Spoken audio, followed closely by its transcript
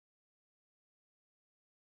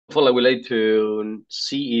of all, I would like to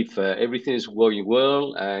see if everything is going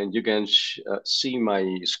well and you can see my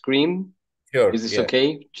screen. Is Sure. this Yes.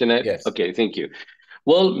 okay, Jeanette? Yes. Okay, thank you.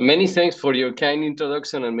 Well, many thanks for your kind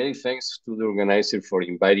introduction and many thanks to the organizer for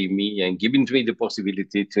inviting me and giving me the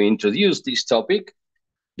possibility to introduce this topic.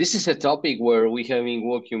 This is a topic where we have been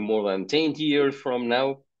working more than 10 years from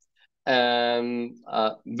now, and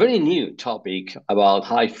a very new topic about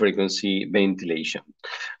high frequency ventilation.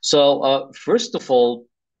 So, first of all,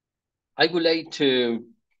 I would like to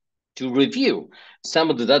review some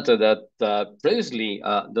of the data that previously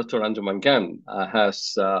Dr. Andrew Mangan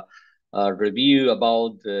has reviewed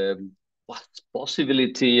about the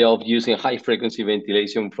possibility of using high frequency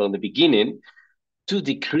ventilation from the beginning to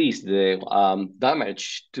decrease the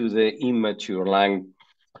damage to the immature lung.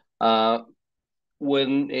 Uh,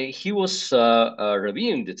 when he was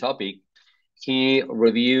reviewing the topic, he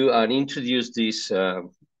reviewed and introduced this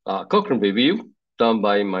Cochrane review done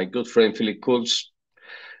by my good friend Philip Coles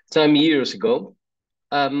some years ago.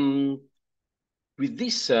 Um, with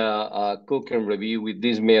this Cochrane review, with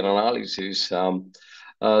this meta-analysis,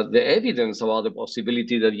 the evidence about the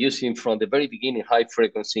possibility that using from the very beginning high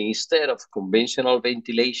frequency instead of conventional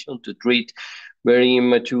ventilation to treat very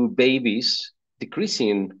immature babies,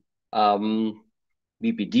 decreasing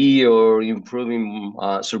BPD or improving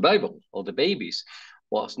survival of the babies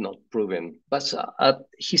was not proven. But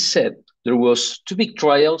he said there was two big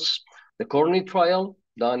trials, the Corney trial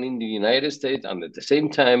done in the United States and at the same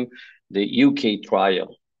time the UK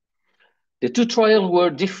trial. The two trials were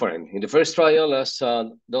different. In the first trial, as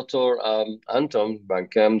Dr. Anton Van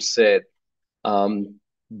Kamp said, um,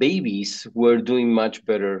 babies were doing much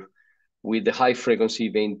better with the high frequency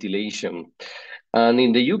ventilation. And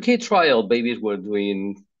in the UK trial, babies were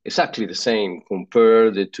doing exactly the same,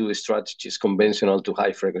 compare the two strategies, conventional to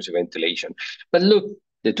high frequency ventilation. But look,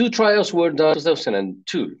 the two trials were done in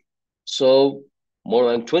 2002. So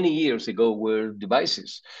more than 20 years ago, where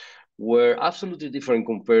devices were absolutely different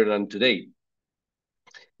compared than today.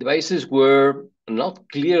 Devices were not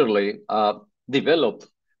clearly developed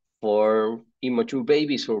for immature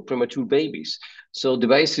babies or premature babies. So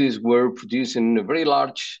devices were producing a very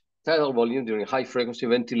large tidal volume during high frequency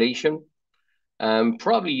ventilation. And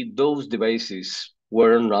probably those devices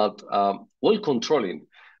were not well controlling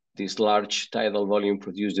this large tidal volume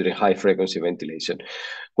produced during high frequency ventilation.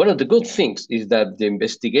 One of the good things is that the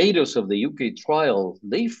investigators of the UK trial,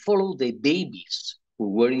 they followed the babies who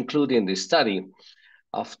were included in the study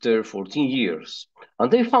after 14 years.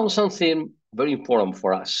 And they found something very important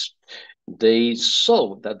for us. They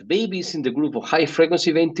saw that babies in the group of high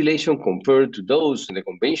frequency ventilation compared to those in the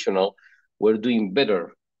conventional were doing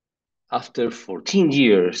better after 14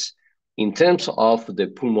 years in terms of the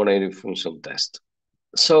pulmonary function test.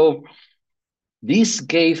 So this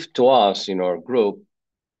gave to us in our group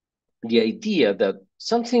the idea that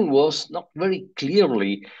something was not very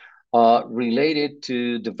clearly related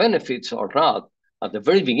to the benefits or not at the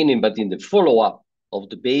very beginning, but in the follow-up of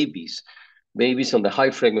the babies. Babies on the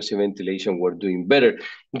high frequency ventilation were doing better,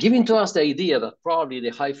 giving to us the idea that probably the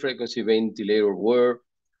high frequency ventilator were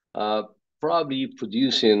uh, probably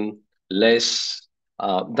producing less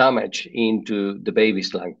damage into the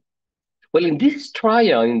baby's lung. Well, in this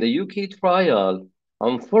trial, in the UK trial,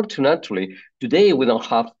 unfortunately, today we don't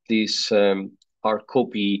have this hard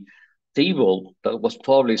copy table that was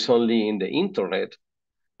published only in the internet,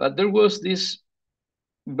 but there was this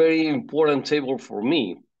very important table for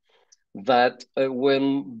me that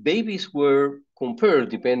when babies were compared,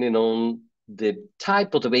 depending on the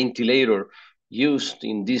type of the ventilator used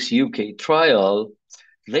in this UK trial,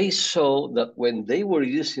 they saw that when they were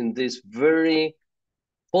using this very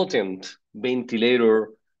potent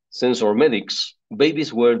ventilator sensor medics,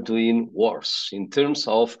 babies were doing worse in terms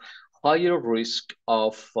of higher risk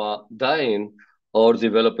of dying or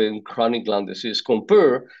developing chronic lung disease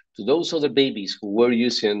compared to those other babies who were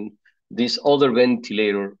using this other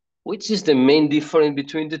ventilator. Which is the main difference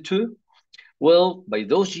between the two? Well, by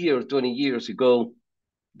those years, 20 years ago,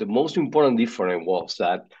 the most important difference was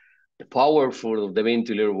that the power for the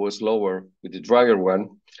ventilator was lower with the dragger one,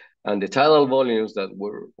 and the tidal volumes that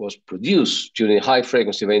was produced during high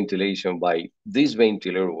frequency ventilation by this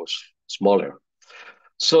ventilator was smaller.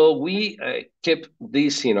 So we kept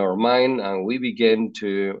this in our mind, and we began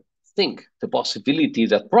to think the possibility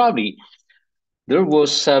that probably there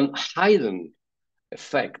was some hidden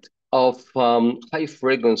effect of high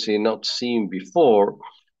frequency not seen before,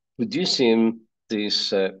 reducing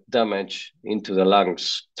this damage into the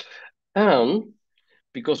lungs. And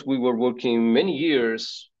because we were working many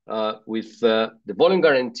years with the volume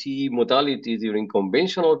guarantee modality during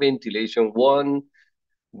conventional ventilation, one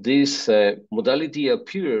this modality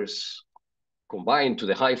appears combined to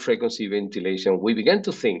the high frequency ventilation, we began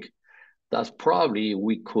to think that probably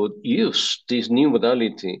we could use this new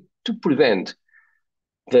modality to prevent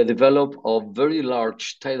the development of very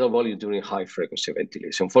large tidal volume during high frequency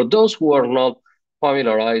ventilation. For those who are not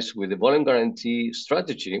familiarized with the volume guarantee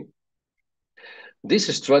strategy, this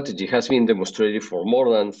strategy has been demonstrated for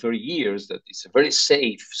more than 30 years that it's a very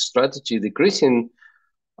safe strategy, decreasing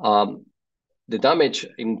the damage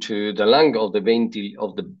into the lung of the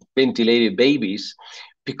ventilated babies,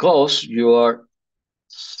 because you are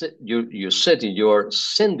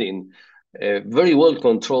sending a very well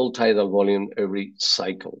controlled tidal volume every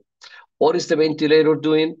cycle. What is the ventilator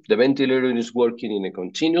doing? The ventilator is working in a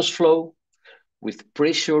continuous flow with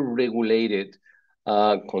pressure regulated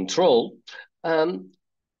control. The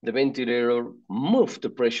ventilator moves the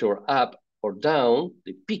pressure up or down,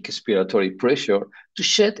 the peak expiratory pressure, to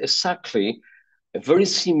shed exactly a very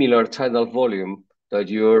similar tidal volume that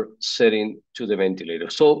you're setting to the ventilator.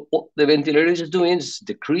 So what the ventilator is doing is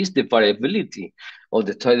decrease the variability of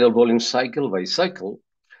the tidal volume cycle by cycle,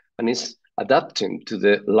 and it's adapting to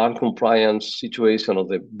the lung compliance situation of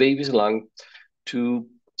the baby's lung to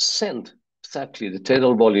send exactly the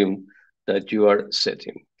tidal volume that you are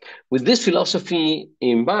setting. With this philosophy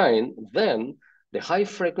in mind, then the high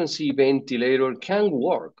frequency ventilator can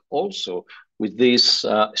work also with this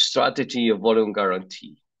strategy of volume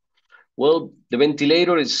guarantee. Well, the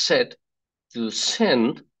ventilator is set to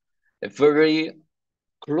send a very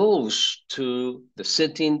close to the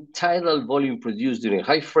setting tidal volume produced during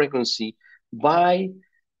high frequency by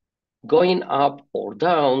going up or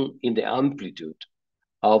down in the amplitude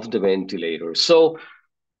of the ventilator. So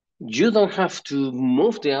you don't have to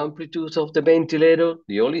move the amplitude of the ventilator.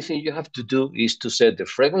 The only thing you have to do is to set the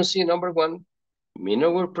frequency number one, mean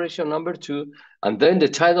over pressure number two, and then the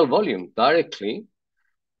tidal volume directly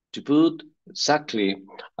to put exactly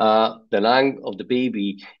the lung of the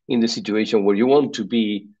baby in the situation where you want to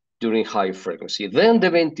be during high frequency. Then the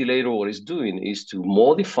ventilator, what it's doing is to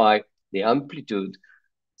modify the amplitude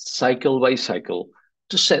cycle by cycle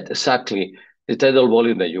to set exactly the tidal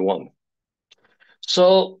volume that you want.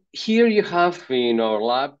 So here you have in our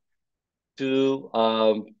lab two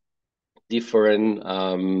different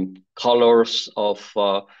colors of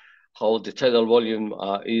how the tidal volume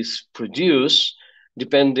is produced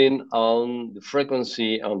depending on the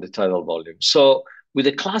frequency and the tidal volume. So with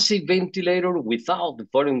a classic ventilator without the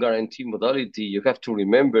volume guarantee modality, you have to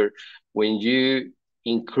remember when you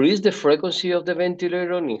increase the frequency of the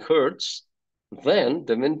ventilator in hertz, then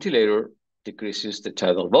the ventilator decreases the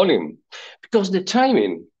tidal volume because the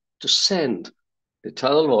timing to send the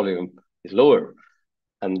tidal volume is lower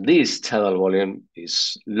and this tidal volume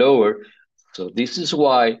is lower. So this is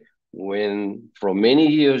why when for many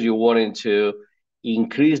years you wanted to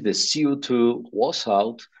increase the CO2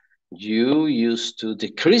 washout, you used to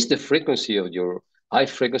decrease the frequency of your high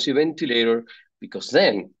frequency ventilator because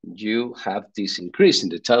then you have this increase in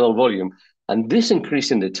the tidal volume, and this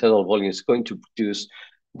increase in the tidal volume is going to produce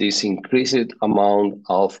this increased amount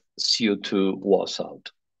of CO2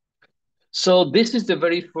 washout. So this is the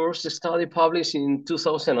very first study published in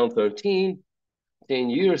 2013, 10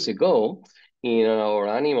 years ago, in our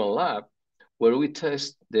animal lab, where we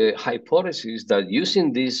test the hypothesis that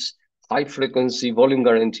using this high frequency volume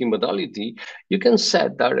guarantee modality, you can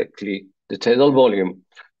set directly the tidal volume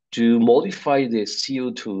to modify the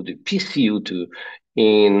CO2, the PCO2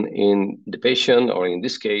 in the patient, or in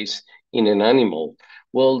this case, in an animal.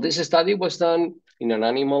 Well, this study was done in an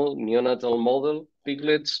animal neonatal model,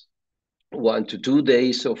 piglets, 1 to 2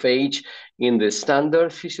 days of age in the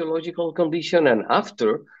standard physiological condition, and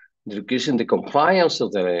after decreasing the compliance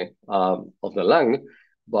of the lung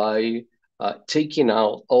by taking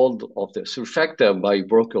out all of the surfactant by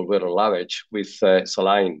bronchial lavage with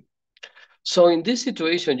saline. So in this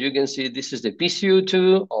situation, you can see this is the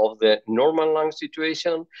PCO2 of the normal lung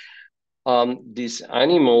situation. This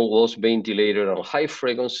animal was ventilated on high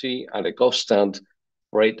frequency at a constant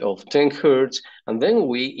rate of 10 hertz, and then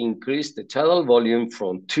we increased the tidal volume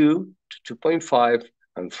from 2 to 2.5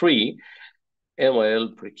 and 3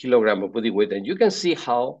 ml per kilogram of body weight, and you can see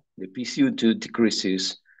how the PCO2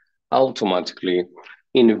 decreases automatically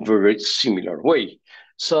in a very similar way.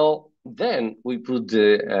 So then we put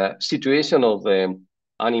the situation of the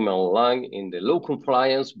animal lung in the low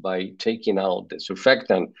compliance by taking out the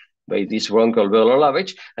surfactant by this bronchial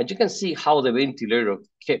lavage, and you can see how the ventilator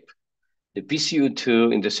kept the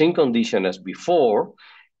PCO2 in the same condition as before,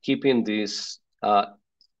 keeping this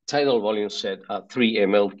tidal volume set at 3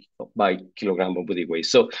 ml by kilogram of body weight.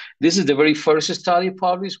 So this is the very first study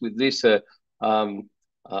published with this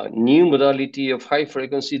new modality of high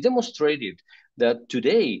frequency demonstrated that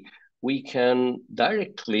today we can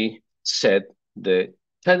directly set the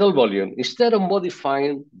tidal volume instead of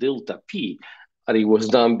modifying delta P, as it was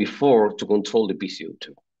done before to control the PCO2.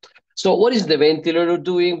 So what is the ventilator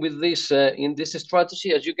doing with this in this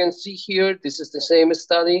strategy? As you can see here, this is the same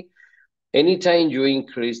study. Anytime you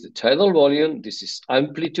increase the tidal volume, this is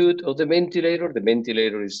amplitude of the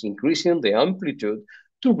ventilator is increasing the amplitude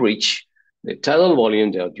to reach the tidal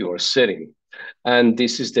volume that you are setting. And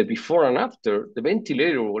this is the before and after. The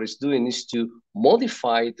ventilator, what it's doing is to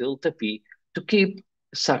modify delta P to keep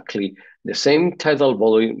exactly the same tidal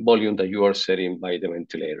volume that you are setting by the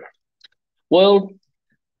ventilator. Well,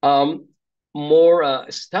 um, more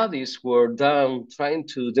studies were done trying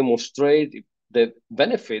to demonstrate the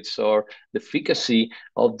benefits or the efficacy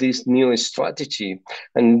of this new strategy.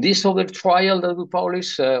 And this other trial that we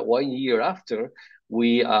published 1 year after,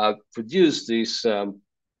 we produced this uh,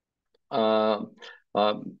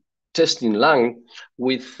 testing lung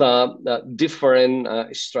with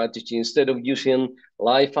different strategy. Instead of using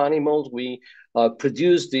live animals, we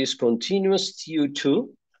produced this continuous CO2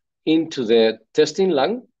 into the testing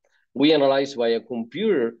lung. We analyzed by a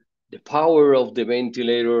computer the power of the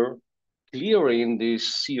ventilator clearing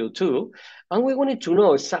this CO2, and we wanted to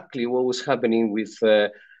know exactly what was happening with uh,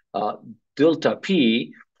 delta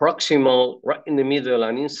P, proximal, right in the middle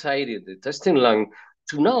and inside the testing lung,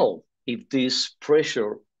 to know if this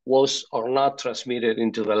pressure was or not transmitted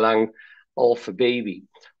into the lung of a baby.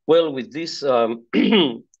 Well, with this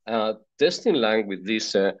testing lung, with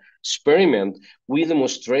this experiment, we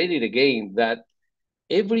demonstrated again that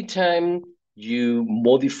every time you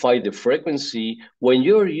modify the frequency, when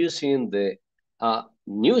you're using the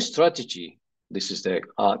new strategy, this is the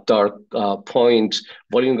dark point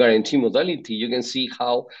volume guarantee modality, you can see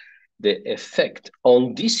how the effect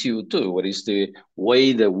on this CO2, what is the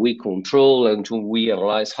way that we control and we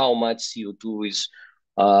analyze how much CO2 is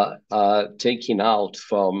taken out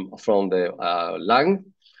from the lung.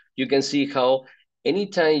 You can see how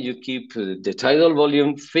anytime you keep the tidal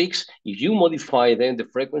volume fixed, if you modify then the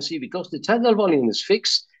frequency, because the tidal volume is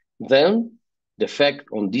fixed, then the effect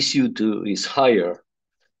on this CO2 is higher.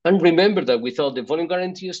 And remember that without the volume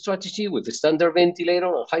guarantee strategy, with the standard ventilator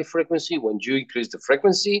on high frequency, when you increase the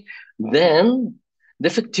frequency, then the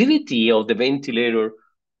effectivity of the ventilator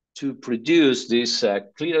to produce this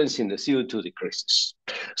clearance in the CO2 decreases.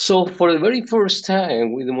 So for the very first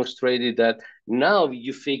time, we demonstrated that now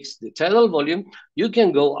you fix the tidal volume, you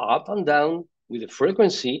can go up and down with the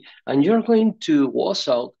frequency, and you're going to wash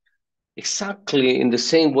out exactly in the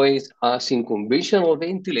same ways as in conventional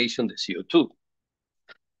ventilation, the CO2.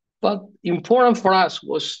 But important for us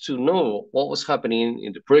was to know what was happening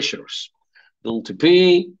in the pressures. Delta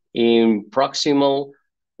P in proximal,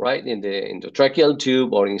 right, in the tracheal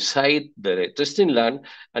tube or inside the testing lung,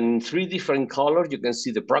 and in three different colors, you can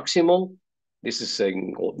see the proximal. This is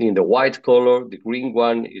in the white color. The green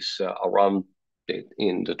one is around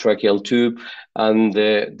in the tracheal tube, and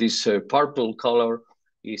this purple color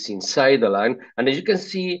is inside the lung. And as you can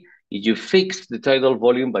see, if you fix the tidal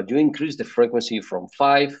volume, but you increase the frequency from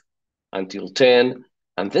 5 until 10,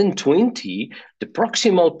 and then 20, the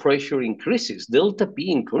proximal pressure increases, delta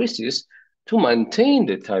P increases to maintain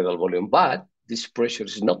the tidal volume, but this pressure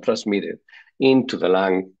is not transmitted into the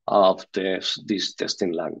lung of this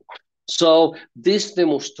testing lung. So this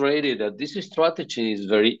demonstrated that this strategy is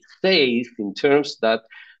very safe in terms that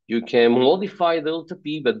you can modify delta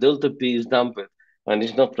P, but delta P is dampened and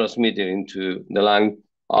is not transmitted into the lung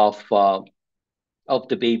of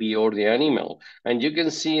the baby or the animal. And you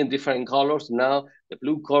can see in different colors now, the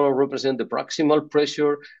blue color represents the proximal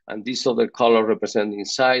pressure, and this other color represents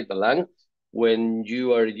inside the lung. When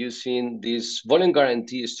you are using this volume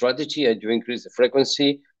guarantee strategy and you increase the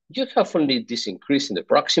frequency, you have only this increase in the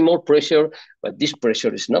proximal pressure, but this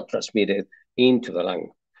pressure is not transmitted into the lung.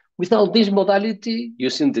 Without this modality,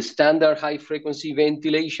 using the standard high frequency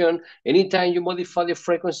ventilation, anytime you modify the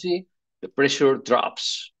frequency, the pressure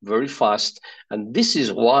drops very fast. And this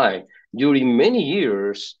is why during many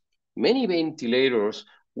years, many ventilators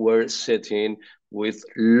were setting with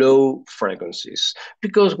low frequencies.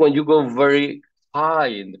 Because when you go very high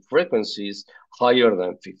in the frequencies, higher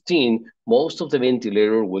than 15, most of the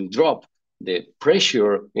ventilator will drop the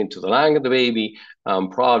pressure into the lung of the baby.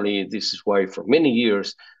 Probably this is why for many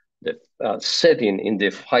years, the setting in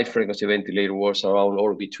the high frequency ventilator was around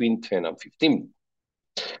or between 10 and 15.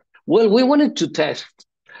 Well, we wanted to test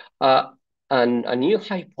uh, a new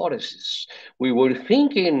hypothesis. We were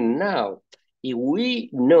thinking now, if we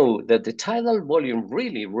know that the tidal volume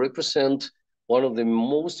really represents one of the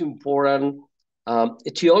most important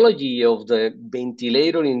etiology of the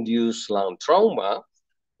ventilator-induced lung trauma,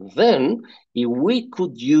 then if we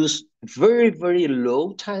could use very, very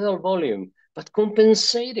low tidal volume, but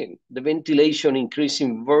compensating the ventilation,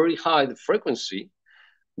 increasing very high the frequency,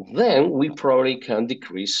 then we probably can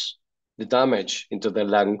decrease the damage into the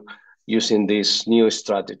lung using this new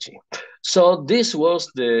strategy. So this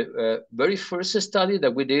was the very first study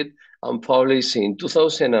that we did and published in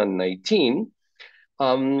 2019,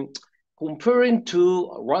 comparing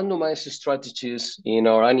two randomized strategies in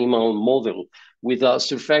our animal model with a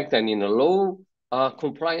surfactant in a low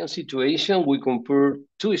compliance situation. We compare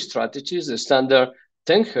two strategies, the standard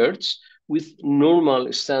 10 Hertz with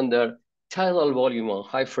normal standard tidal volume and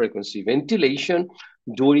high frequency ventilation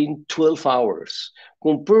during 12 hours,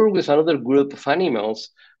 compared with another group of animals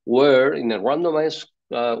where in a randomized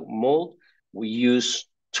mode, we use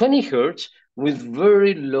 20 Hertz with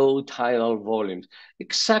very low tidal volumes,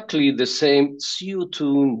 exactly the same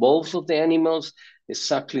CO2 in both of the animals,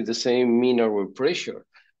 exactly the same mineral pressure,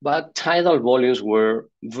 but tidal volumes were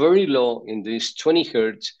very low in this 20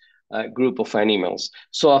 Hertz group of animals.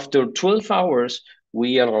 So after 12 hours,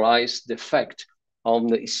 we analyzed the effect on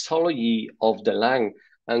the histology of the lung,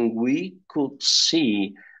 and we could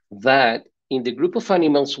see that in the group of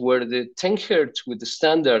animals where the 10 Hertz with the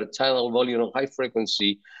standard tidal volume of high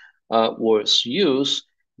frequency was used,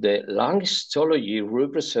 the lung histology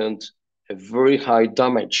represents a very high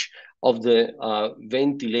damage of the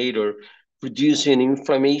ventilator, producing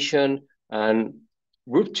inflammation and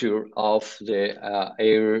rupture of the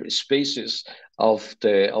air spaces of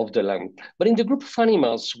the lung. But in the group of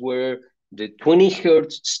animals where the 20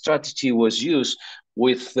 Hertz strategy was used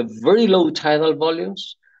with the very low tidal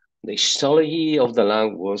volumes, the histology of the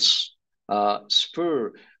lung was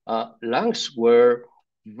spur. Lungs were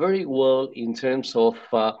very well in terms of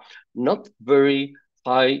not very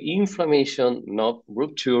high inflammation, not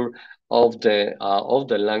rupture of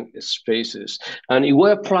the lung spaces. And if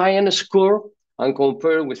we apply a score and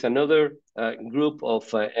compare with another group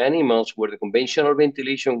of animals where the conventional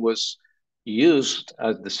ventilation was used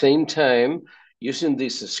at the same time, using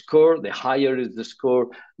this score, the higher is the score,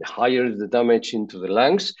 the higher is the damage into the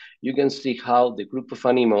lungs. You can see how the group of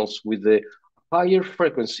animals with the higher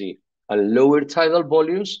frequency and lower tidal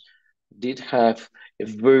volumes did have a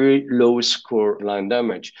very low score lung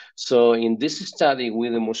damage. So in this study, we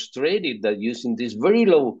demonstrated that using this very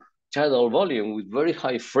low tidal volume with very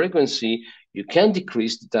high frequency, you can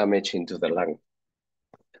decrease the damage into the lung.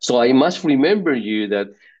 So I must remember you that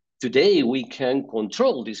today we can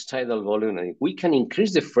control this tidal volume and we can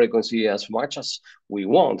increase the frequency as much as we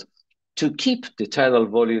want to keep the tidal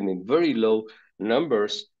volume in very low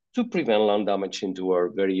numbers to prevent lung damage into our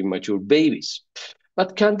very immature babies.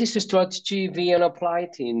 But can this strategy be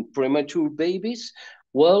applied in premature babies?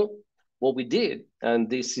 Well, what we did, and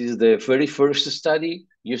this is the very first study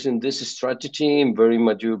using this strategy in very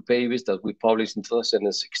mature babies that we published in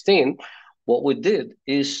 2016, what we did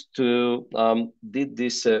is to did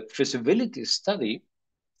this feasibility study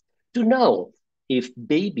to know if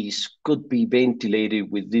babies could be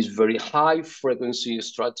ventilated with this very high frequency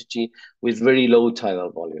strategy with very low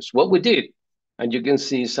tidal volumes. What we did, and you can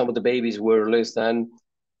see some of the babies were less than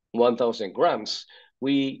 1,000 grams.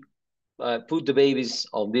 We put the babies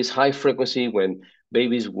on this high frequency when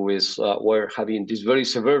babies were having this very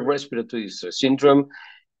severe respiratory syndrome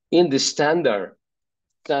in the standard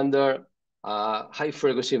high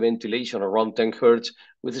frequency ventilation around 10 Hertz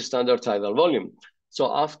with a standard tidal volume. So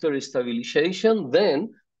after stabilization,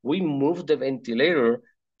 then we move the ventilator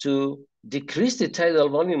to decrease the tidal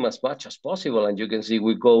volume as much as possible. And you can see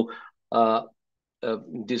we go,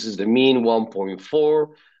 this is the mean 1.4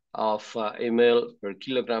 of ml per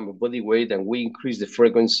kilogram of body weight, and we increase the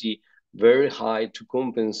frequency very high to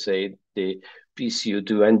compensate the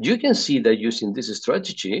PCO2. And you can see that using this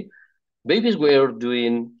strategy, babies were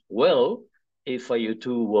doing well if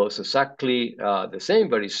FiO2 was exactly the same,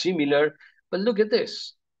 very similar. But look at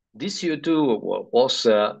this. This CO2 was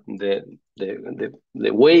the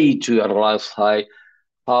way to analyze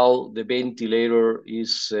how the ventilator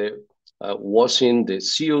is watching the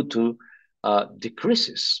CO2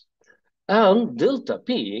 decreases. And delta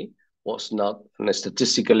P was not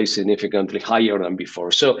statistically significantly higher than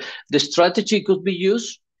before. So the strategy could be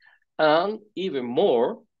used, and even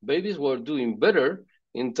more, babies were doing better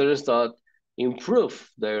in terms that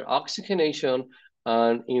improve their oxygenation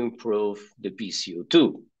and improve the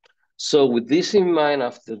PCO2. So with this in mind,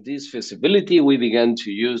 after this feasibility, we began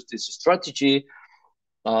to use this strategy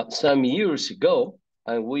some years ago,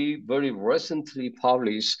 and we very recently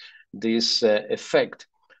published this effect.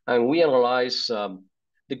 And we analyzed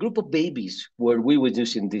the group of babies where we were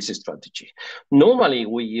using this strategy. Normally,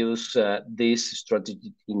 we use this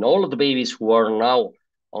strategy in all of the babies who are now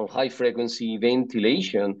on high frequency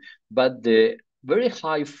ventilation, but the very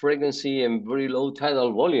high frequency and very low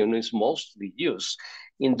tidal volume is mostly used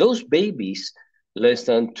in those babies less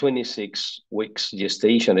than 26 weeks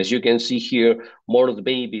gestation. As you can see here, most of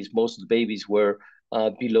the babies were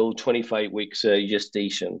below 25 weeks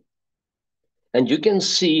gestation. And you can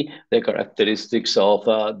see the characteristics of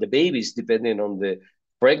the babies depending on the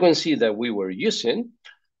frequency that we were using.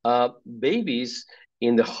 Babies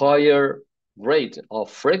in the higher rate of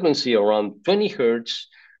frequency around 20 hertz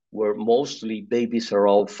were mostly babies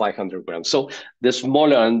around 500 grams. So the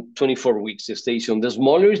smaller and 24 weeks gestation, the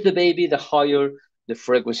smaller is the baby, the higher the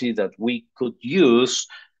frequency that we could use,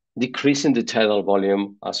 decreasing the tidal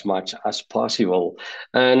volume as much as possible.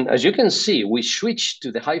 And as you can see, we switched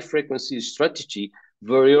to the high frequency strategy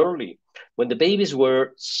very early. When the babies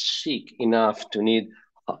were sick enough to need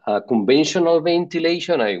conventional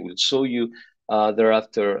ventilation, I will show you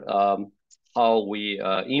thereafter how we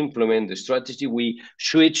implement the strategy. We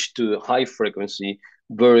switched to high frequency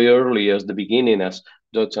very early as the beginning, as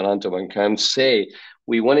Dr. Antoine can say.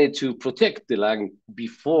 We wanted to protect the lung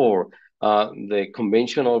before the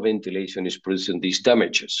conventional ventilation is producing these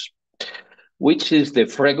damages. Which is the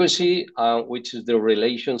frequency, which is the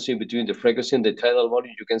relationship between the frequency and the tidal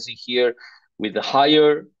volume. You can see here with the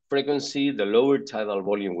higher frequency, the lower tidal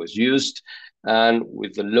volume was used. And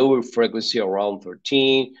with the lower frequency around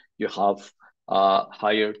 13, you have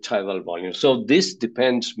higher tidal volume. So this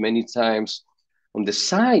depends many times on the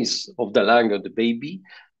size of the lung of the baby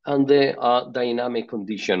and the dynamic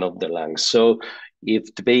condition of the lungs. So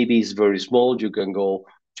if the baby is very small, you can go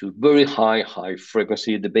to very high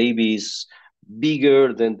frequency. The baby is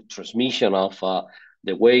bigger, than the transmission of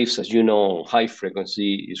the waves, as you know, high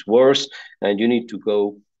frequency is worse, and you need to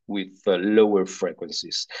go with lower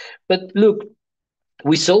frequencies. But look,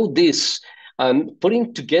 we saw this,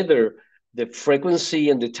 putting together the frequency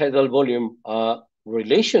and the tidal volume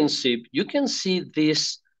relationship, you can see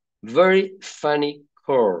this very funny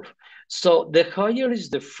curve. So the higher is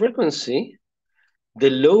the frequency, the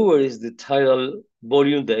lower is the tidal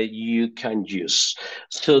volume that you can use.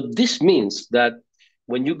 So this means that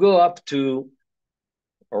when you go up to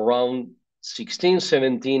around 16,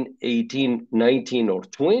 17, 18, 19, or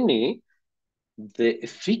 20, the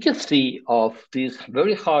efficacy of this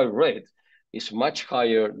very high rate is much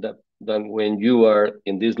higher than when you are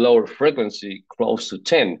in this lower frequency, close to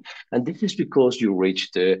 10. And this is because you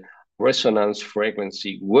reach the resonance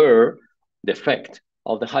frequency where the effect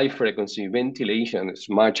of the high frequency ventilation is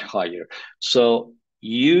much higher. So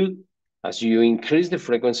as you increase the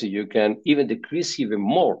frequency, you can even decrease even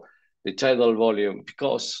more the tidal volume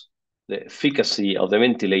because the efficacy of the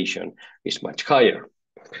ventilation is much higher.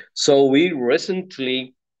 So we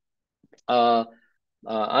recently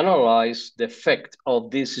analyzed the effect of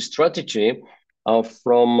this strategy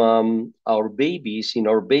from our babies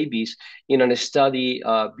in a study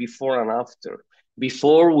before and after.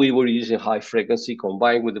 Before, we were using high frequency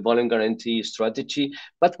combined with the volume guarantee strategy,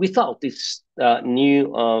 but without this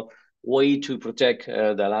new way to protect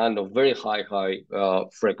the land of very high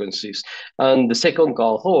frequencies. And the second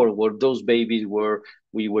cohort were those babies where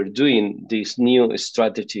we were doing this new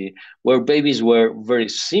strategy, where babies were very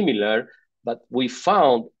similar, but we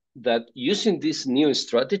found that using this new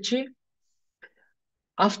strategy,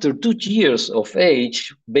 after 2 years of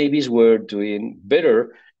age, babies were doing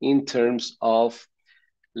better in terms of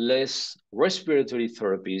less respiratory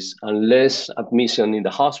therapies and less admission in the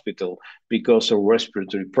hospital because of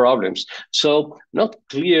respiratory problems. So not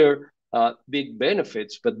clear big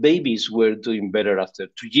benefits, but babies were doing better after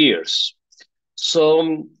 2 years.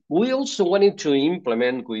 So we also wanted to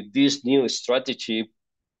implement with this new strategy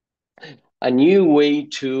a new way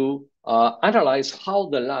to analyze how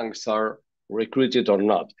the lungs are recruited or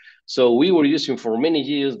not. So we were using for many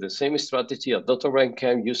years the same strategy of Dr.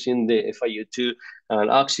 Rankin using the FiO2 and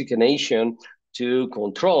oxygenation to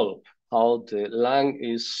control how the lung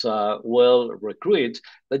is well recruited.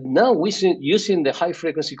 But now using the high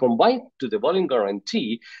frequency combined to the volume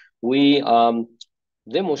guarantee, we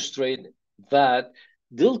demonstrate that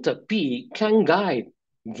delta P can guide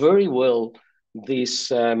very well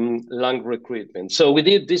this lung recruitment. So we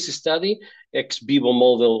did this study, ex vivo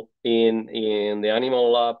model in the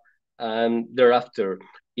animal lab, and thereafter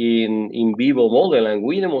in vivo model, and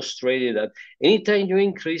we demonstrated that anytime you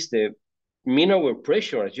increase the mean hour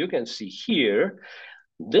pressure, as you can see here,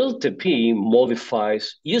 delta P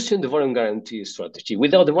modifies using the volume guarantee strategy.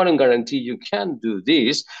 Without the volume guarantee, you can't do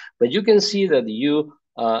this, but you can see that you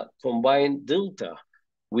combine delta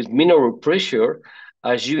with mean hour pressure,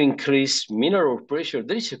 as you increase mineral pressure,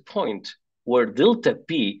 there is a point where delta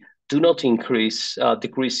P do not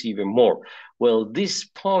decrease even more. Well, this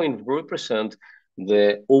point represents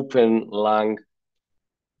the open lung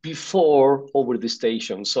before over the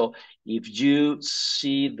station. So if you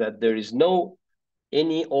see that there is no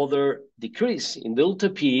any other decrease in delta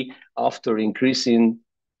P after increasing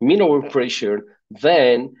mineral pressure,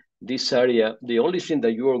 then this area, the only thing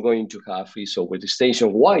that you are going to have is over the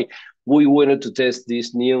station. Why we wanted to test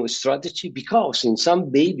this new strategy? Because in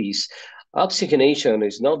some babies, oxygenation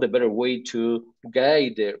is not the better way to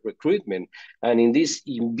guide the recruitment. And in this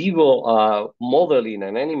in vivo model in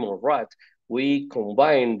an animal rat, we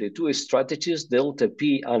combine the two strategies, delta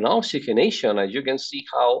P and oxygenation, and you can see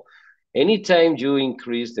how anytime you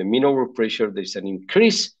increase the mineral pressure, there's an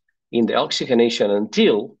increase in the oxygenation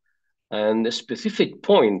until and a specific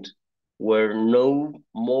point where no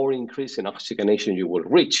more increase in oxygenation you will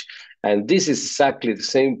reach. And this is exactly the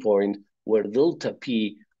same point where delta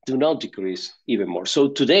P do not decrease even more. So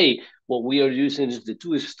today, what we are using is the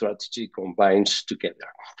two strategy combined together.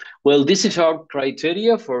 Well, this is our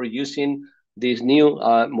criteria for using this new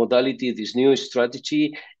modality, this new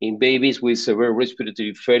strategy in babies with severe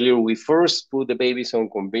respiratory failure. We first put the babies on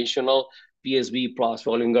conventional PSV plus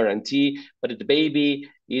volume guarantee, but if the baby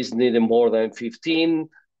is needing more than 15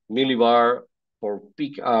 millibar for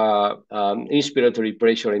peak inspiratory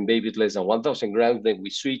pressure in babies less than 1,000 grams, then we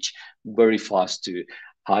switch very fast to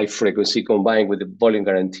high frequency combined with the volume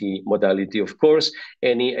guarantee modality. Of course,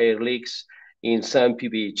 any air leaks in some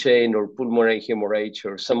PVA chain or pulmonary hemorrhage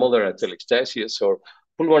or some other atelectasis or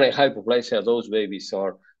pulmonary hypoplasia, those babies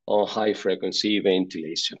are on high frequency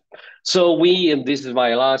ventilation. So we, and this is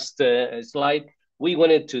my last slide, we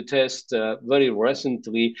wanted to test very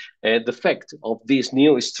recently the effect of this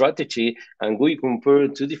new strategy, and we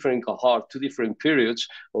compared two different cohorts, two different periods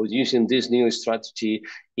of using this new strategy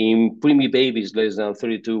in preemie babies less than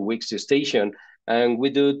 32 weeks gestation. And we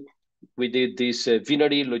did this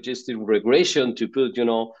binary logistic regression to put,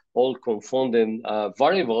 all confounding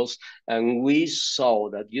variables. And we saw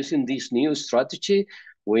that using this new strategy,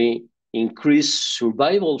 we increase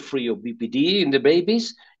survival free of BPD in the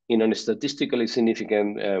babies in a statistically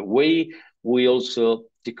significant way. We also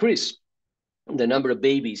decrease the number of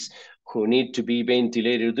babies who need to be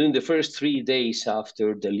ventilated during the first 3 days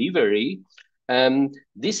after delivery. And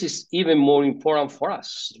this is even more important for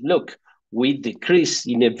us. Look, we decrease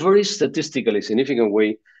in a very statistically significant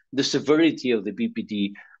way the severity of the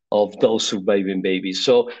BPD of those surviving babies.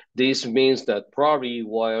 So this means that probably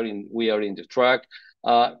we are in the track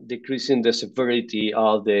decreasing the severity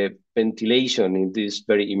of the ventilation in these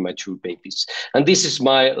very immature babies. And this is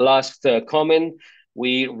my last comment.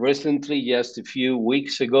 We recently, just a few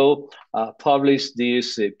weeks ago, published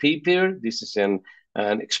this paper. This is an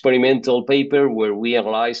experimental paper where we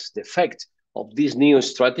analyzed the effect of this new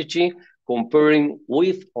strategy, comparing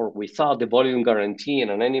with or without the volume guarantee in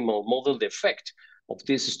an animal model, the effect of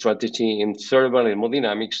this strategy in cerebral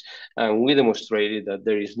hemodynamics. And we demonstrated that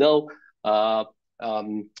there is no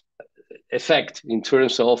effect in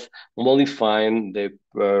terms of modifying the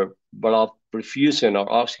blood perfusion or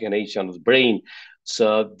oxygenation of the brain.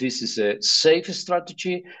 So this is a safe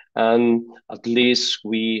strategy, and at least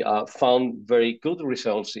we found very good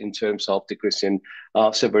results in terms of decreasing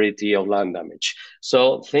severity of lung damage.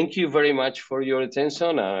 So thank you very much for your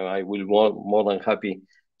attention, and I will more than happy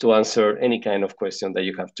to answer any kind of question that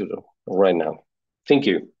you have to do right now. Thank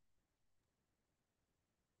you.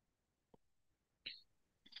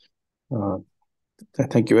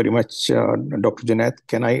 Thank you very much, Dr. Janet.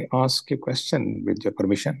 Can I ask a question with your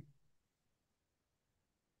permission?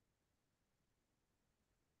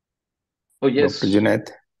 Oh, yes. Dr.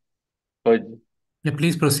 Janet. Oh. Yeah,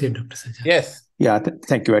 please proceed, Dr. Sachez. Yes. Yeah,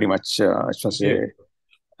 thank you very much. It was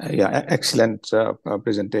excellent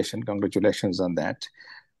presentation. Congratulations on that.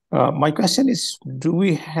 My question is, do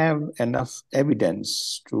we have enough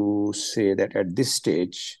evidence to say that at this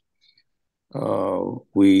stage,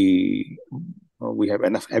 we have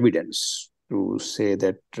enough evidence to say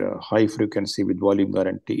that high frequency with volume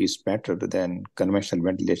guarantee is better than conventional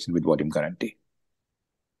ventilation with volume guarantee?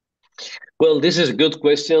 Well, this is a good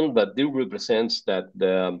question, but it represents that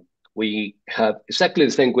we have exactly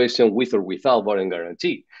the same question with or without volume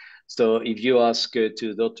guarantee. So if you ask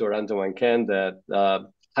to Dr. Antoine Kent that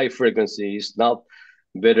high frequency is not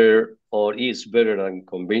better or is better than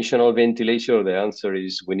conventional ventilation, the answer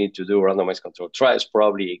is we need to do randomized controlled trials,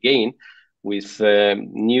 probably again, with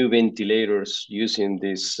new ventilators using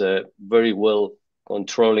this very well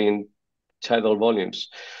controlling tidal volumes.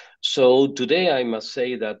 So today I must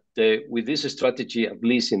say that with this strategy, at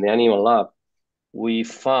least in the animal lab, we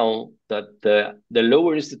found that the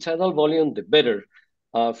lower is the tidal volume, the better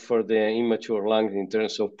for the immature lungs in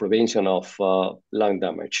terms of prevention of lung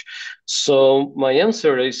damage. So my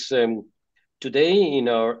answer is today in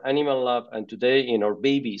our animal lab and today in our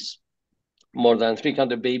babies, more than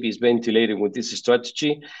 300 babies ventilated with this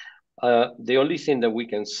strategy. The only thing that we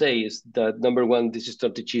can say is that, number one, this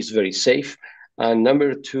strategy is very safe. And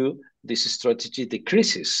number two, this strategy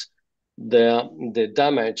decreases the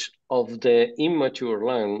damage of the immature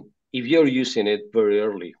lung if you're using it very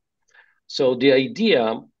early. So the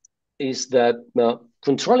idea is that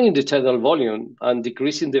controlling the tidal volume and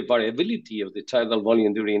decreasing the variability of the tidal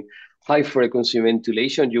volume during high frequency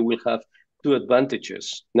ventilation, you will have two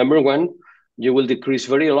advantages. Number one, you will decrease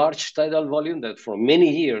very large tidal volume that for many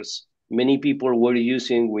years, many people were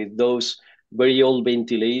using with those very old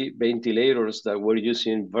ventilators that were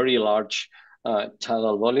using very large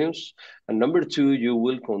tidal volumes. And number two, you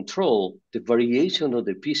will control the variation of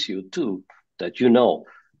the PCO2 that you know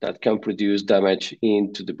that can produce damage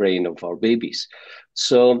into the brain of our babies.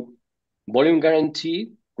 So volume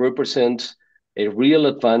guarantee represents a real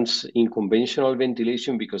advance in conventional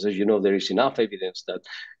ventilation because, as you know, there is enough evidence that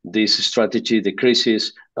this strategy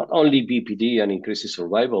decreases not only BPD and increases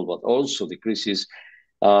survival, but also decreases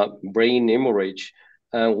brain hemorrhage.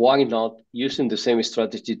 And why not using the same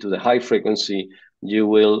strategy to the high frequency, you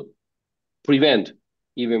will prevent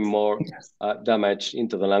even more damage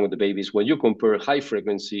into the lung of the babies when you compare high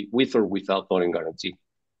frequency with or without volume guarantee.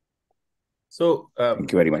 So,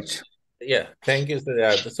 thank you very much. Yeah, thank you.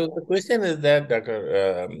 So the question is that,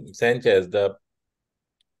 Dr. Sanchez,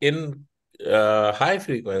 in high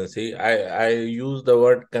frequency, I use the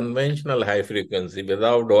word conventional high frequency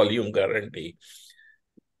without volume guarantee.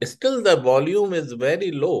 Still, the volume is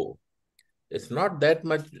very low. It's not that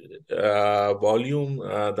much volume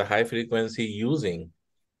the high frequency using.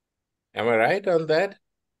 Am I right on that?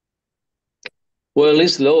 Well,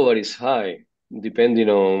 it's low or it's high, depending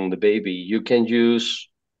on the baby. You can use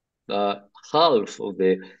half of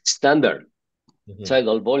the standard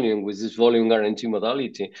tidal volume with this volume guarantee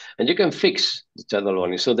modality, and you can fix the tidal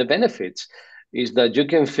volume. So the benefits is that you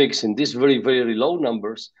can fix in these very, very low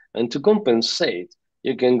numbers, and to compensate,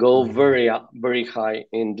 you can go very, very high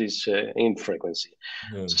in this in frequency.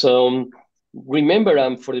 So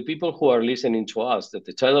remember, for the people who are listening to us, that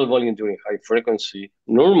the tidal volume during high frequency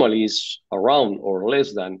normally is around or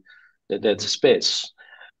less than the dead space.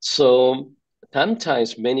 So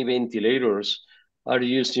sometimes many ventilators are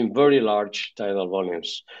used in very large tidal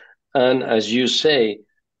volumes. And as you say,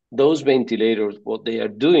 those ventilators, what they are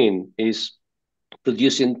doing is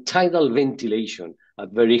producing tidal ventilation at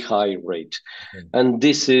very high rate. And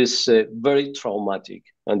this is very traumatic.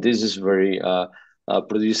 And this is very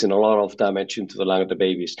producing a lot of damage into the lung of the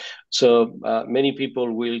babies. So many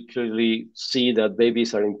people will clearly see that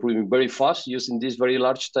babies are improving very fast using this very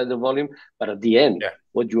large tidal volume. But at the end,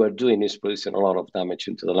 what you are doing is producing a lot of damage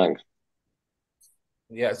into the lung.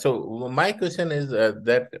 Yeah, so my question is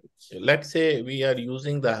that let's say we are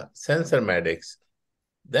using the sensor medics,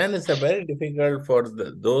 then it's a very difficult for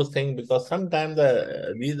those things because sometimes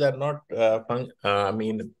these are not, I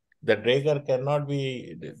mean, the trigger cannot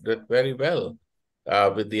be very well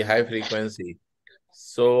with the high frequency.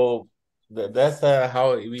 So that's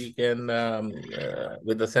how we can,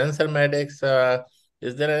 with the sensor medics,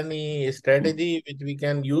 is there any strategy which we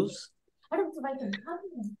can use?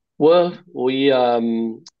 Well, we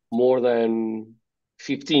more than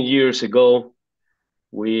 15 years ago,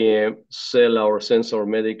 we sell our sensor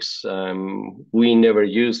medics. We never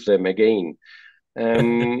use them again.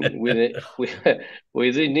 With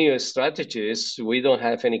the new strategies, we don't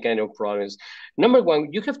have any kind of problems. Number one,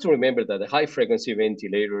 you have to remember that a high frequency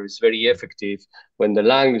ventilator is very effective when the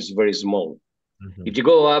lung is very small. If you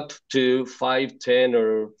go up to 5, 10,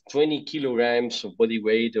 or 20 kilograms of body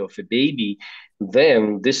weight of a baby,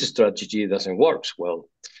 then this strategy doesn't work well.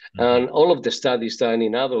 And all of the studies done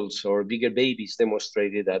in adults or bigger babies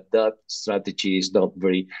demonstrated that that strategy is not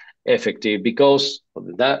very effective because of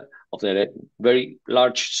the very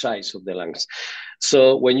large size of the lungs.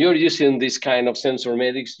 So when you're using this kind of sensor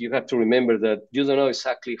medics, you have to remember that you don't know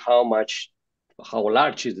exactly how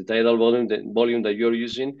large is the tidal volume, the volume that you're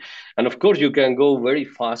using. And of course, you can go very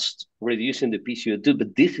fast reducing the PCO2,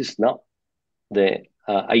 but this is not the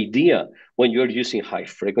idea when you're using high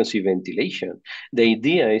frequency ventilation. The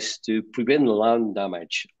idea is to prevent lung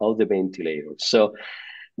damage of the ventilator. So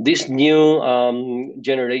this new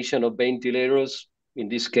generation of ventilators, in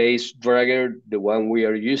this case, Drager, the one we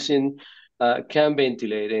are using, can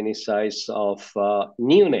ventilate any size of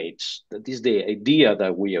neonates. That is the idea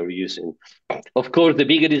that we are using. Of course, the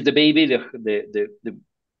bigger is the baby, the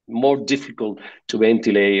more difficult to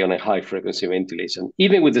ventilate on a high frequency ventilation.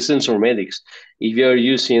 Even with the sensor medics, if you're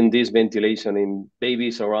using this ventilation in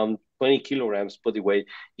babies around 20 kilograms body weight,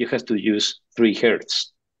 you have to use 3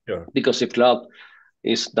 hertz. Sure. Because the cloud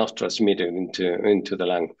is not transmitted into the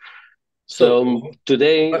lung. So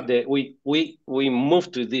today we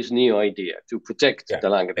moved to this new idea to protect the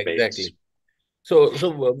lung of the babies. So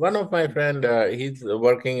one of my friend, he's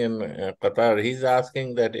working in Qatar. He's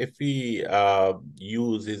asking that if we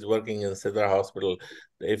he's working in Sidra Hospital,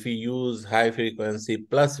 if we use high frequency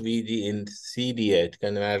plus VG in CDH,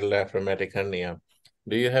 congenital diaphragmatic hernia,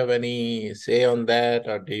 do you have any say on that,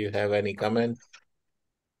 or do you have any comment?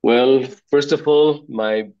 Well, first of all,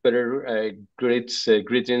 my better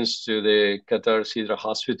greetings to the Qatar Sidra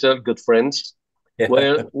Hospital, good friends. Yeah.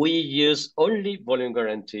 Well, we use only volume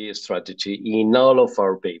guarantee strategy in all of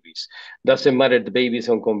our babies. Doesn't matter the babies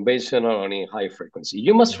on conventional or in high frequency.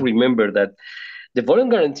 You must remember that the volume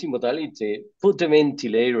guarantee modality put the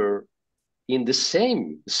ventilator in the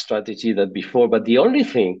same strategy that before, but the only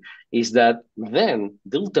thing is that then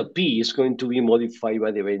delta P is going to be modified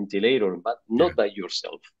by the ventilator, but not by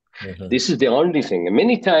yourself. This is the only thing. And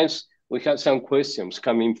many times we have some questions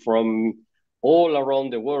coming from all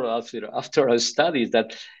around the world after our studies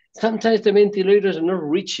that sometimes the ventilators are not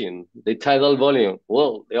reaching the tidal volume.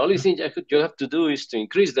 Well, the only thing you have to do is to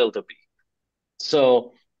increase delta P.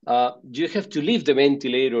 So you have to leave the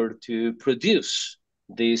ventilator to produce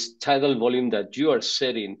this tidal volume that you are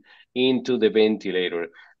setting into the ventilator.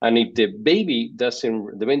 And if the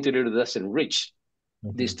the ventilator doesn't reach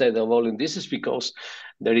this tidal volume, this is because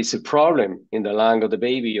there is a problem in the lung of the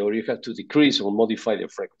baby, or you have to decrease or modify the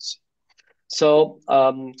frequency. So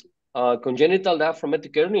congenital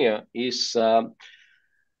diaphragmatic hernia is a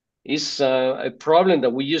problem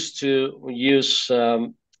that we used to use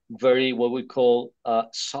very what we call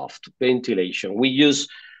soft ventilation. We use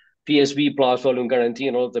PSV plus volume guarantee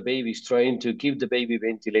in all of the babies, trying to keep the baby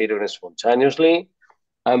ventilated spontaneously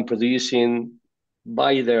and producing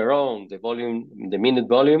by their own the volume, the minute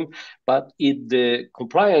volume. But if the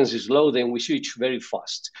compliance is low, then we switch very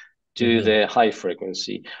fast to the high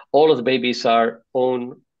frequency. All of the babies are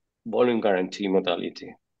on volume guarantee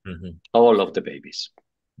modality. All of the babies.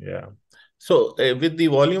 Yeah. So with the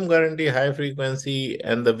volume guarantee high frequency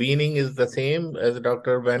and the weaning is the same as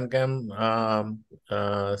Dr. Bancam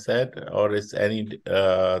said, or is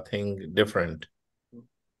anything different?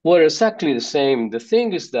 Well, exactly the same. The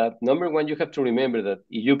thing is that, number one, you have to remember that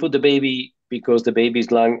if you put the baby, because the baby's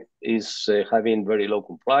lung is having very low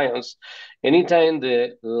compliance, anytime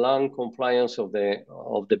the lung compliance of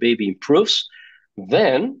the baby improves,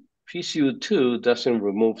 then PCO2 doesn't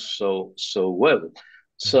remove so well.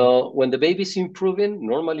 So when the baby is improving,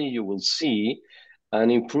 normally you will see an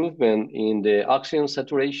improvement in the oxygen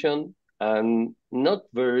saturation and not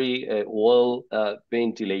very well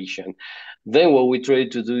ventilation. Then what we try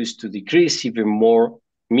to do is to decrease even more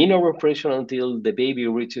minor pressure until the baby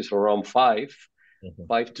reaches around 5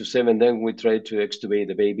 to 7. Then we try to extubate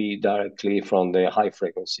the baby directly from the high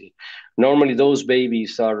frequency. Normally those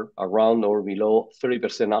babies are around or below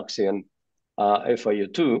 30% oxygen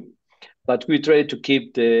FiO2, but we try to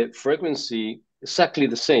keep the frequency exactly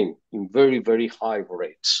the same in very, very high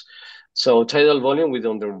rates. So tidal volume, we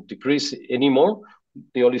don't decrease anymore.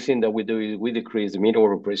 The only thing that we do is we decrease the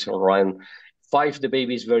minimum pressure around 5, the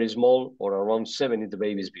baby is very small, or around 7 if the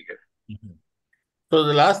baby is bigger. So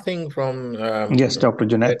the last thing from... yes, Dr.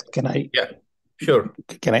 Junaid, can I... Yeah, sure.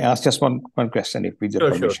 Can I ask just one question, if with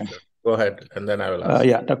your permission? Sure. Go ahead, and then I will ask.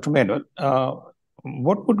 Yeah, Dr. Manuel,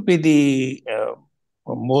 what would be the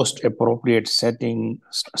most appropriate starting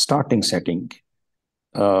setting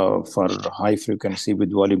for high frequency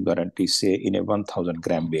with volume guarantee, say in a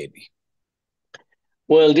 1,000-gram baby?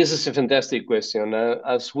 Well, this is a fantastic question.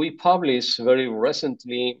 As we published very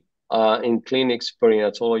recently in clinics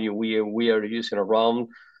perinatology, we are using around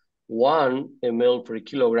 1 ml per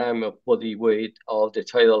kilogram of body weight of the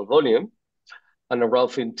tidal volume and around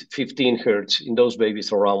 15 hertz in those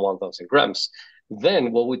babies around 1,000 grams.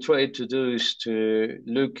 Then what we try to do is to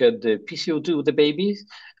look at the PCO2 of the baby,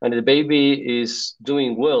 and the baby is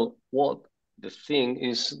doing well. What the thing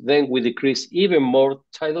is, then we decrease even more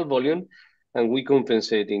tidal volume, and we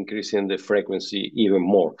compensate increasing the frequency even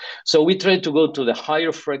more. So we try to go to the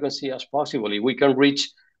higher frequency as possible. If we can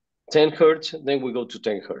reach 10 hertz, then we go to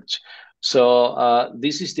 10 hertz. So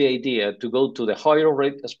this is the idea, to go to the higher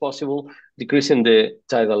rate as possible, decreasing the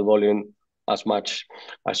tidal volume as much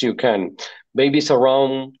as you can. Babies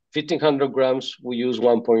around 1,500 grams, we use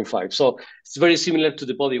 1.5. So it's very similar to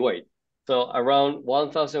the body weight. So around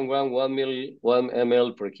 1,000 grams, 1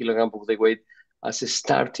 ml per kilogram of the weight as a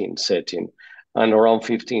starting setting. and around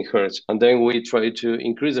 15 hertz. And then we try to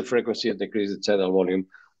increase the frequency and decrease the tidal volume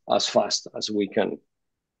as fast as we can.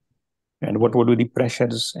 And what would be the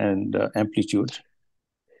pressures and amplitude?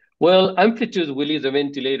 Well, amplitude, we leave the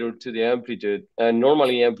ventilator to the amplitude. And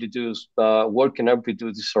normally amplitudes, working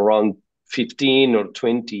amplitude is around 15 or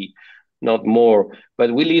 20, not more.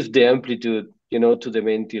 But we leave the amplitude, to the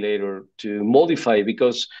ventilator to modify,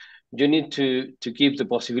 because you need to keep the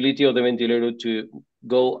possibility of the ventilator to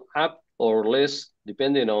go up or less,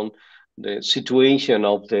 depending on the situation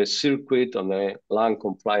of the circuit and the lung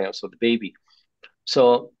compliance of the baby.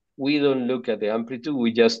 So we don't look at the amplitude,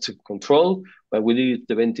 we just control, but we leave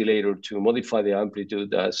the ventilator to modify the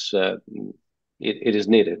amplitude as it is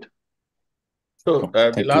needed. So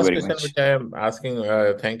the last question much. which I am asking,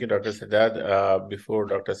 thank you, Dr. Sajjad, before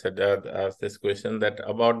Dr. Sajjad asked this question, that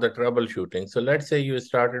about the troubleshooting. So let's say you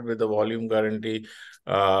started with the volume guarantee,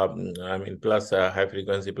 plus high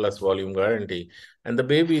frequency plus volume guarantee, and the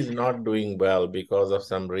baby is not doing well because of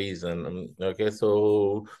some reason. Okay,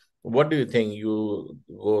 so what do you think? You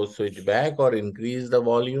go switch back or increase the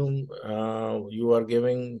volume you are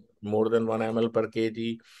giving more than 1 ml per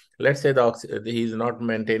kg? Let's say he's not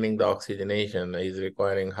maintaining the oxygenation, he's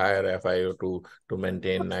requiring higher FiO2 to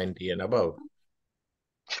maintain 90 and above.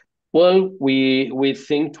 Well, we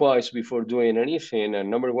think twice before doing anything.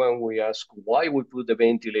 And number one, we ask why we put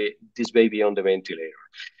this baby on the ventilator.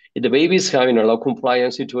 If the baby is having a low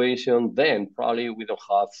compliance situation, then probably we don't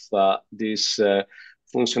have this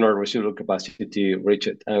functional residual capacity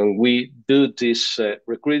reached. And we do this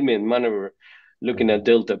recruitment maneuver looking at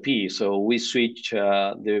delta P. So we switch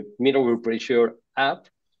the middle pressure up,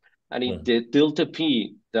 and if the delta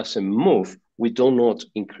P doesn't move, we do not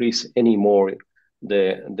increase anymore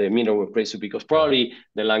the middle pressure, because probably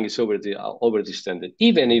the lung is over-distended,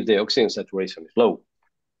 even if the oxygen saturation is low.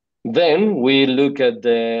 Then we look at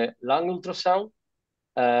the lung ultrasound,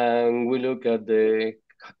 and we look at the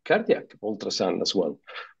cardiac ultrasound as well,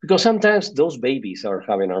 because sometimes those babies are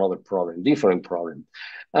having another problem, different problem.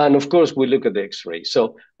 And of course, we look at the X-ray.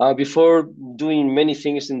 So before doing many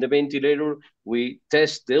things in the ventilator, we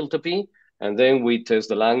test delta P, and then we test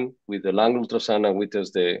the lung with the lung ultrasound, and we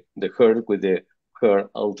test the heart with the heart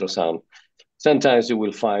ultrasound. Sometimes you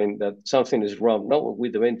will find that something is wrong, not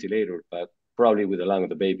with the ventilator, but probably with the lung of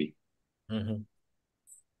the baby.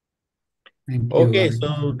 Thank you. Okay,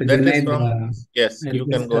 so that is from, yes, you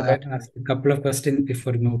can go ahead. Ask a couple of questions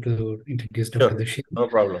before we move to introduce Dr. Dushi. No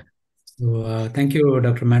problem. So thank you,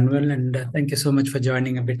 Dr. Manuel, and thank you so much for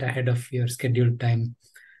joining a bit ahead of your scheduled time.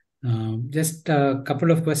 Just a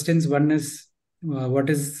couple of questions. One is, what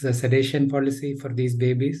is the sedation policy for these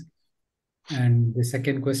babies? And the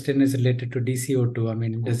second question is related to DCO2. I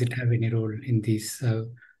mean, does it have any role in these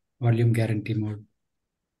volume guarantee mode?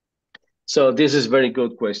 So this is very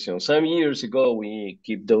good question. Some years ago, we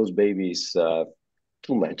keep those babies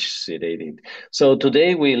too much sedated. So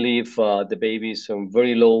today we leave the babies on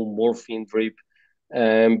very low morphine drip,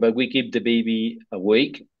 but we keep the baby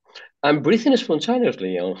awake and breathing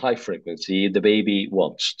spontaneously on high frequency if the baby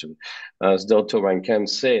wants to. As Dr. Van Kamp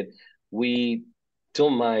said, we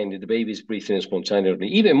don't mind if the baby is breathing spontaneously.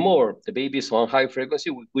 Even more, the baby is on high frequency.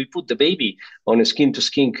 We put the baby on a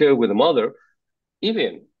skin-to-skin care with the mother,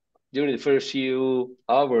 even during the first few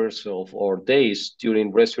hours or days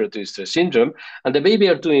during respiratory distress syndrome, and the baby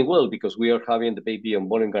are doing well because we are having the baby on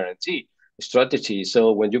volume guarantee strategy.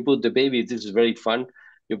 So when you put the baby, this is very fun.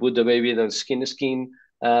 You put the baby on skin to skin,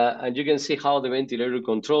 and you can see how the ventilator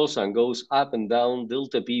controls and goes up and down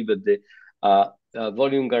delta P, but the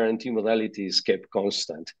volume guarantee modality is kept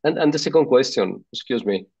constant. And the second question, excuse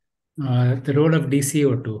me. The role of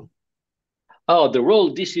DCO2. Oh, the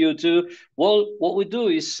role DCO2. Well, what we do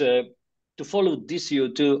is to follow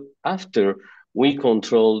DCO2 after we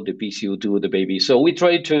control the PCO2 of the baby. So we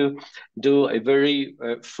try to do a very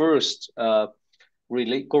first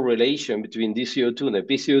correlation between DCO2 and the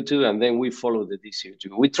PCO2, and then we follow the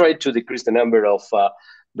DCO2. We try to decrease the number of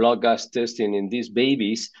blood gas testing in these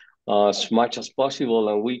babies as much as possible,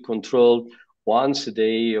 and we control once a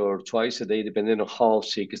day or twice a day, depending on how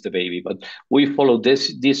sick is the baby. But we follow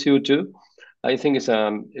this DCO2. I think it's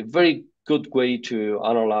a very good way to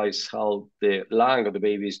analyze how the lung of the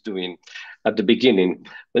baby is doing at the beginning.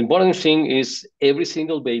 The important thing is every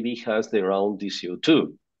single baby has their own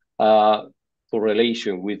DCO2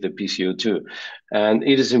 correlation with the PCO2. And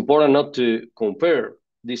it is important not to compare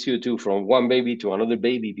DCO2 from one baby to another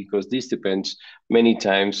baby, because this depends many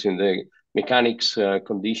times in the mechanics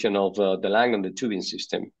condition of the lung and the tubing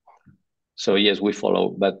system. So yes, we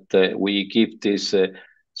follow, but we give this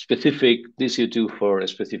specific DCO2 for a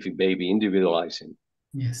specific baby, individualizing.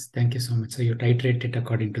 Yes, thank you so much. So you titrate it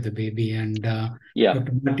according to the baby. And Yeah.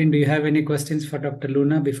 Dr. Martin, do you have any questions for Dr.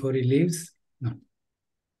 Luna before he leaves? No.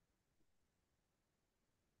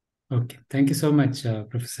 Okay, thank you so much,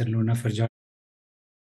 Professor Luna, for joining.